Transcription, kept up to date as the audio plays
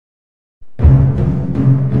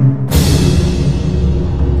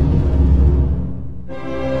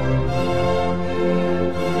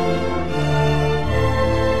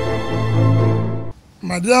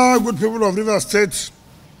dear good people of Rivers State,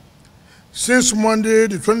 since Monday,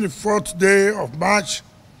 the 24th day of March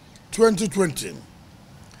 2020,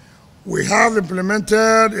 we have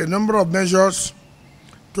implemented a number of measures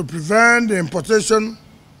to prevent the importation,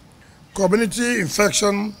 community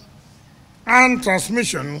infection, and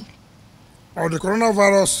transmission of the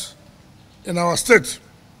coronavirus in our state.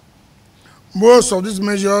 Most of these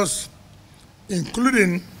measures,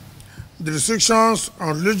 including the restrictions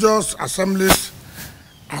on religious assemblies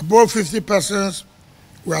above 50 persons,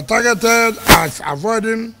 were targeted at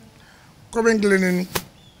avoiding commingling,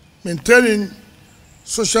 maintaining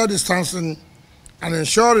social distancing, and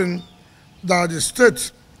ensuring that the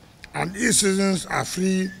state and its citizens are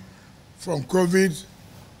free from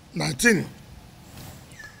COVID-19.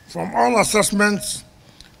 From all assessments,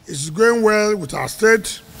 it's going well with our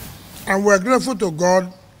state, and we're grateful to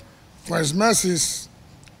God for His mercies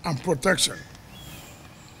and protection.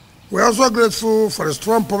 We're also grateful for the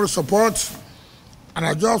strong public support, and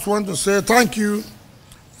I just want to say thank you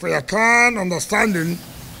for your kind understanding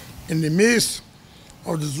in the midst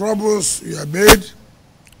of the troubles you have made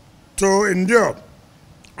to endure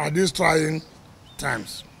at these trying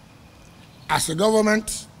times. As a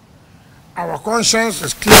government, our conscience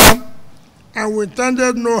is clear, and we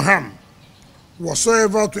intended no harm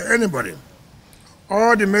whatsoever to anybody.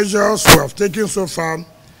 All the measures we have taken so far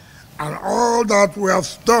and all that we have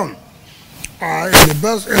done are in the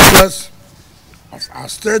best interest of our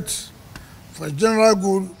state for the general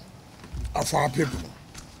good of our people.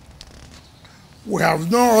 We have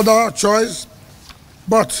no other choice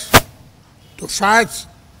but to fight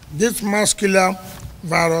this mass killer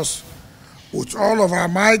virus with all of our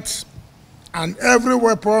might and every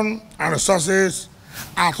weapon and resources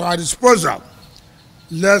at our disposal,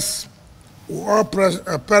 lest we all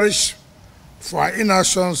perish for our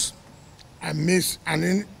inactions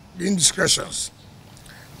and indiscretions.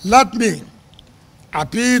 Let me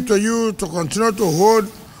appeal to you to continue to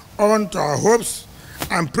hold on to our hopes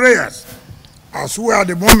and prayers, as we are at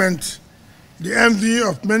the moment the envy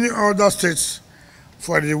of many other states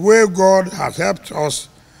for the way God has helped us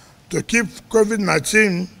to keep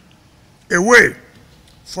COVID-19 away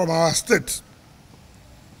from our state.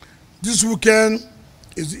 This weekend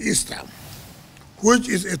is Easter, which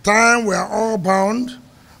is a time we are all bound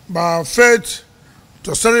by our faith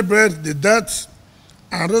to celebrate the death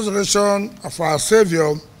and resurrection of our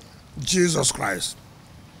Savior, Jesus Christ.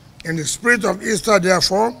 In the spirit of Easter,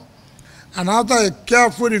 therefore, and after a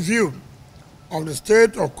careful review of the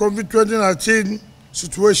state of COVID-19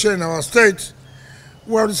 situation in our state,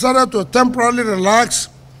 we have decided to temporarily relax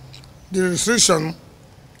the restriction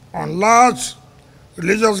on large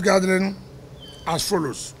religious gathering as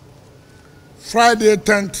follows. Friday,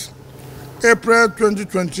 10th April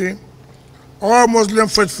 2020, all Muslim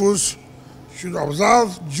faithfuls should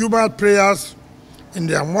observe Jumat prayers in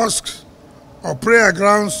their mosques or prayer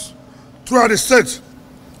grounds throughout the state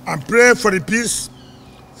and pray for the peace,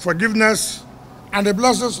 forgiveness, and the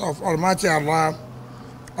blessings of Almighty Allah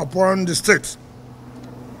upon the state.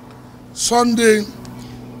 Sunday,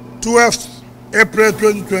 12th April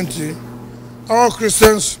 2020, all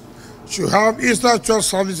Christians should have Easter church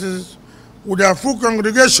services with their full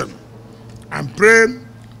congregation and pray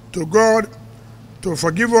to God to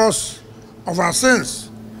forgive us of our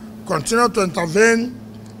sins, continue to intervene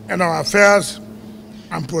in our affairs,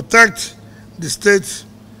 and protect the state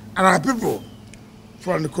and our people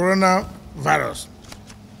from the coronavirus.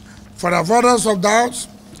 For the avoidance of doubt,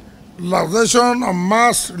 relaxation of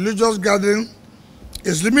mass religious gathering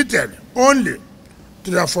is limited only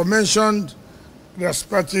to the aforementioned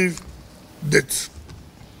respective dates.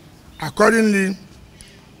 Accordingly,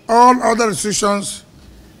 all other restrictions,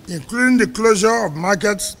 including the closure of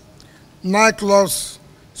markets, nightclubs,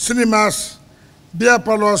 cinemas, beer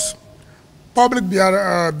parlors, public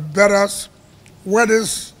burials,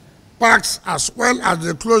 weddings, parks, as well as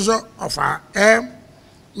the closure of our air,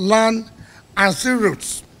 land, and sea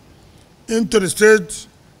routes into the state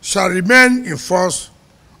shall remain in force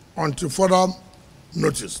until further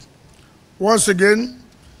notice. Once again,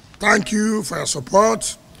 thank you for your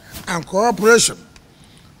support and cooperation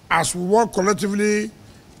as we work collectively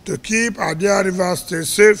to keep our dear Rivers State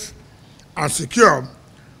safe and secure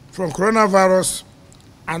from coronavirus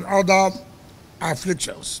and other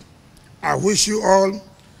afflictions. I wish you all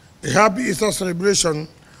a happy Easter celebration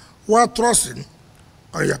while trusting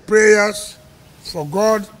on your prayers for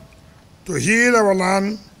God to heal our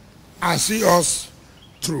land and see us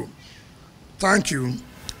through. Thank you,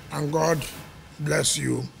 and God bless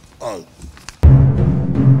you all.